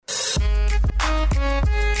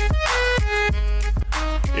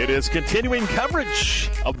It is continuing coverage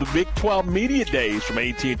of the Big 12 Media Days from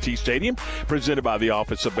AT&T Stadium, presented by the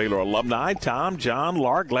Office of Baylor Alumni. Tom, John,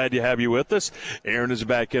 Lark, glad to have you with us. Aaron is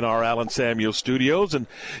back in our Allen Samuel studios. And,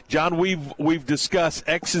 John, we've discussed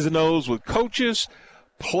X's and O's with coaches,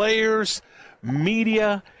 players,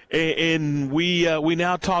 media, and we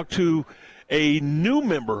now talk to a new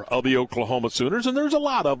member of the Oklahoma Sooners, and there's a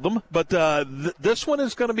lot of them, but this one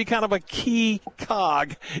is going to be kind of a key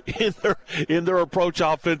cog in their approach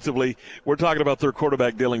offensively. We're talking about their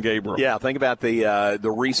quarterback, Dillon Gabriel. Yeah, think about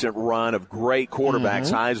the recent run of great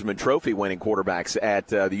quarterbacks, Heisman Trophy winning quarterbacks at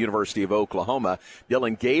the University of Oklahoma.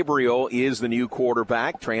 Dillon Gabriel is the new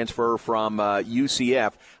quarterback, transfer from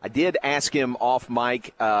UCF. I did ask him off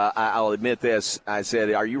mic, I'll admit this, I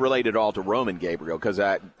said, are you related at all to Roman Gabriel? Because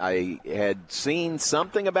I had seen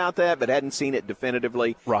something about that, but hadn't seen it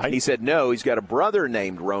definitively. Right. He said no, he's got a brother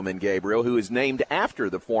named Roman Gabriel who is named after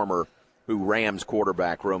the former Rams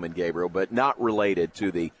quarterback Roman Gabriel, but not related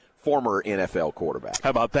to the former NFL quarterback.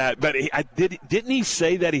 How about that? But didn't he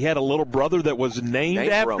say that he had a little brother that was named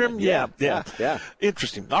after Roman. him? Yeah.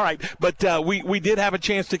 Interesting. All right. But we did have a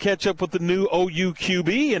chance to catch up with the new OU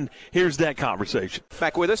QB, and here's that conversation.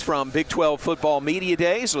 Back with us from Big 12 Football Media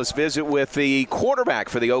Days. Let's visit with the quarterback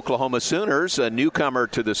for the Oklahoma Sooners, a newcomer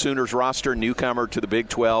to the Sooners roster, newcomer to the Big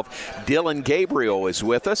 12. Dillon Gabriel is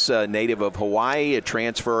with us, a native of Hawaii, a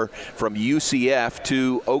transfer from UCF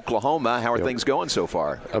to Oklahoma. How are things going so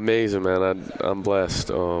far? Amazing, man. I'm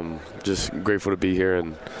blessed. Just grateful to be here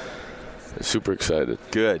and super excited.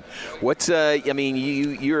 Good. What's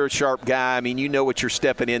you're a sharp guy. I mean, you know what you're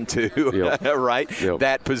stepping into, right? Yep.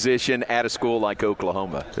 That position at a school like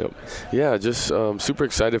Oklahoma. Yep. Yeah, just super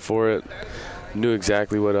excited for it. Knew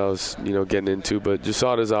exactly what I was, getting into, but just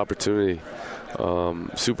saw it as an opportunity.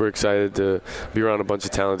 Super excited to be around a bunch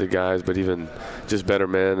of talented guys, but even just better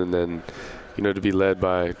men, and then, to be led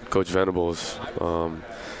by Coach Venables.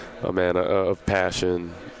 A man of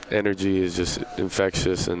passion, energy is just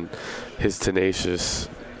infectious, and his tenacious,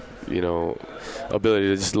 ability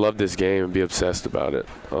to just love this game and be obsessed about it.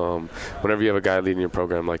 Whenever you have a guy leading your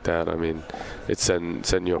program like that, I mean, it's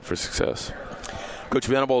setting you up for success. Coach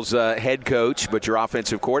Venables, head coach, but your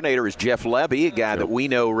offensive coordinator is Jeff Lebby, a guy that we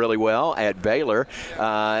know really well at Baylor.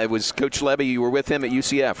 It was Coach Lebby, you were with him at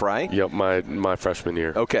UCF, right? Yep, my freshman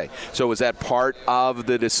year. Okay. So was that part of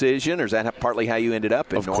the decision, or is that partly how you ended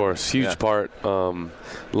up in Norman? Of course, huge part.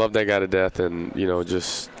 Love that guy to death, and,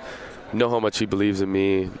 just know how much he believes in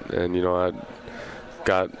me, and, I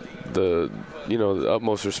got the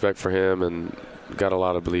utmost respect for him, and got a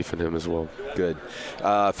lot of belief in him as well. Good.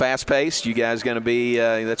 Fast-paced, you guys going to be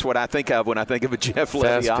that's what I think of when I think of a Jeff Lebby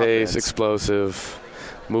offense. Fast-paced, explosive,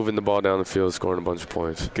 moving the ball down the field, scoring a bunch of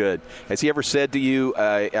points. Good. Has he ever said to you,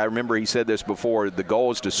 I remember he said this before, the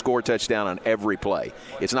goal is to score a touchdown on every play.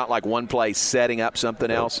 It's not like one play setting up something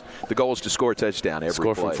else. The goal is to score a touchdown every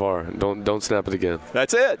play. Score from far. Don't snap it again.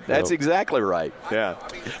 That's it. That's exactly right. Yeah.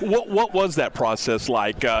 What was that process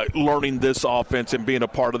like, learning this offense and being a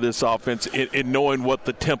part of this offense and knowing what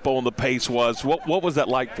the tempo and the pace was? What was that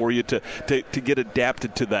like for you to get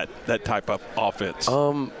adapted to that type of offense?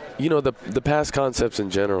 The past concepts in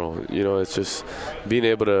general, it's just being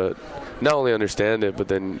able to not only understand it, but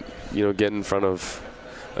then, get in front of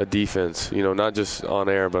a defense, not just on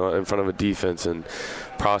air, but in front of a defense and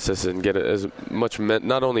process it and get as much,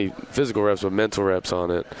 not only physical reps, but mental reps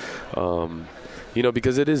on it,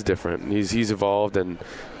 because it is different. He's evolved, and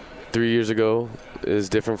 3 years ago is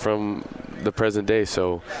different from the present day.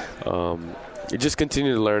 So you just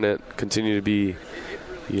continue to learn it, continue to be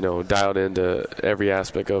dialed into every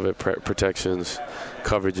aspect of it, protections,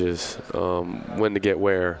 coverages, when to get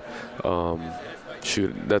where.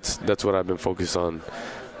 That's what I've been focused on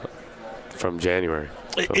from January.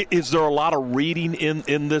 So. Is there a lot of reading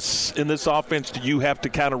in this offense? Do you have to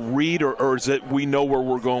kind of read, or is it we know where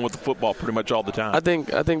we're going with the football pretty much all the time? I think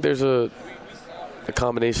there's a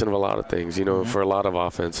combination of a lot of things, for a lot of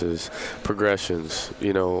offenses, progressions,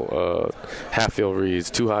 half-field reads,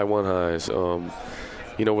 two high, one highs,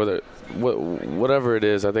 whatever it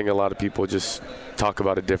is. I think a lot of people just talk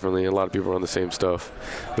about it differently. A lot of people are on the same stuff,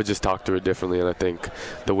 but just talk through it differently. And I think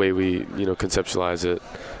the way we, conceptualize it,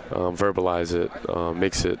 verbalize it,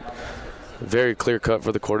 makes it very clear-cut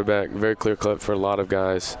for the quarterback, very clear-cut for a lot of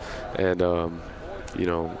guys. And,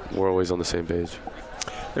 we're always on the same page.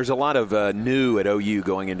 There's a lot of new at OU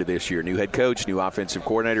going into this year. New head coach, new offensive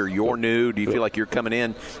coordinator. You're new. Do you feel like you're coming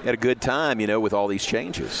in at a good time, with all these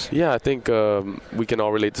changes? Yeah, I think we can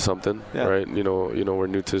all relate to something, right? We're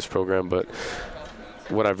new to this program, but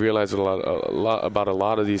what I've realized a lot about a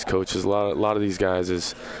lot of these coaches, a lot of these guys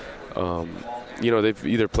is, they've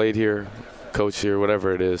either played here coach here,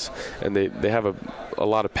 whatever it is, and they have a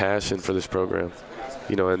lot of passion for this program.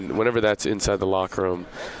 And whenever that's inside the locker room,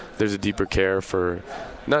 there's a deeper care for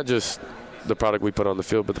not just the product we put on the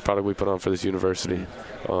field, but the product we put on for this university.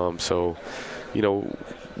 So,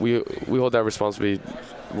 we hold that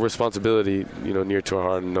responsibility, near to our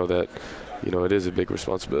heart, and know that, it is a big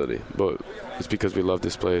responsibility. But it's because we love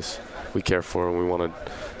this place, we care for it, and we want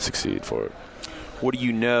to succeed for it. What do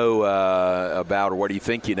you know about, or what do you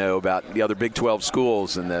think you know about the other Big 12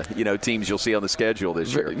 schools and the teams you'll see on the schedule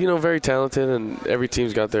this year? Very talented, and every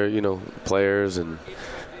team's got their players, and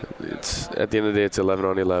it's at the end of the day it's 11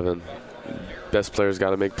 on 11. Best players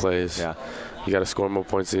got to make plays. Yeah, you got to score more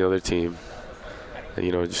points than the other team, and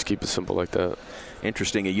just keep it simple like that.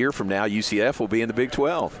 Interesting. A year from now, UCF will be in the Big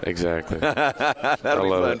 12. Exactly. That'll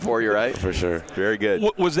be fun for you, right? For sure. Very good.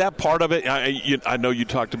 Was that part of it? I know you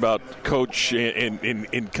talked about Coach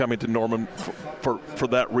in coming to Norman for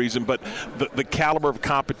that reason, but the caliber of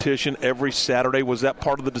competition every Saturday, was that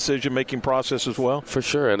part of the decision-making process as well? For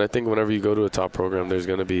sure, and I think whenever you go to a top program, there's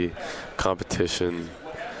going to be competition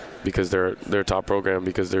because they're a top program,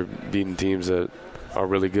 because they're beating teams that are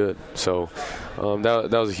really good. So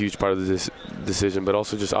that was a huge part of this decision, but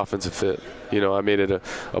also just offensive fit. I made it a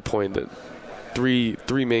point that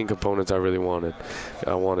three main components I really wanted.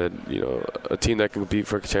 I wanted, a team that can compete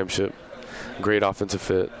for a championship, great offensive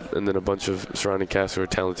fit, and then a bunch of surrounding cast who are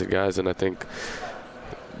talented guys. And I think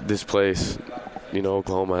this place,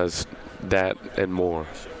 Oklahoma has that and more.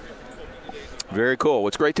 Very cool. Well,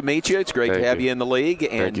 it's great to meet you. It's great to have you in the league,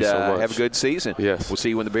 and have a good season. Yes. We'll see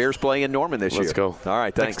you when the Bears play in Norman this year. Let's go. All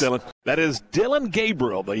right, thanks. Dillon. That is Dillon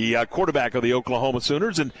Gabriel, the quarterback of the Oklahoma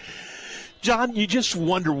Sooners. And, John, you just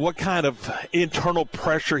wonder what kind of internal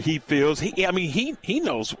pressure he feels. He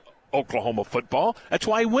knows Oklahoma football. That's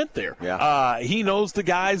why he went there. Yeah. He knows the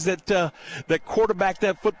guys that quarterback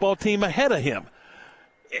that football team ahead of him.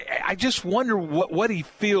 I just wonder what he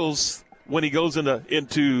feels when he goes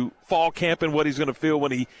into fall camp, and what he's going to feel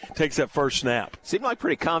when he takes that first snap. Seemed like a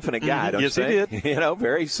pretty confident guy, don't you think? He did.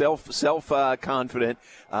 Very self-confident.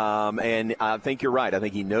 And I think you're right. I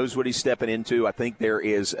think he knows what he's stepping into. I think there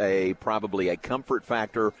is probably a comfort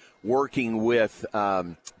factor working with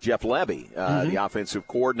Jeff Levy, the offensive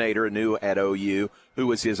coordinator, new at OU, who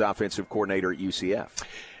was his offensive coordinator at UCF.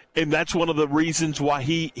 And that's one of the reasons why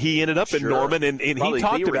he ended up in Norman, and he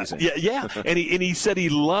talked about it. Yeah. and he said he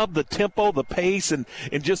loved the tempo, the pace, and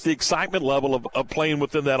just the excitement level of playing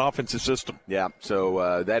within that offensive system. Yeah,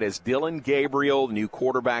 so that is Dillon Gabriel, new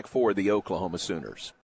quarterback for the Oklahoma Sooners.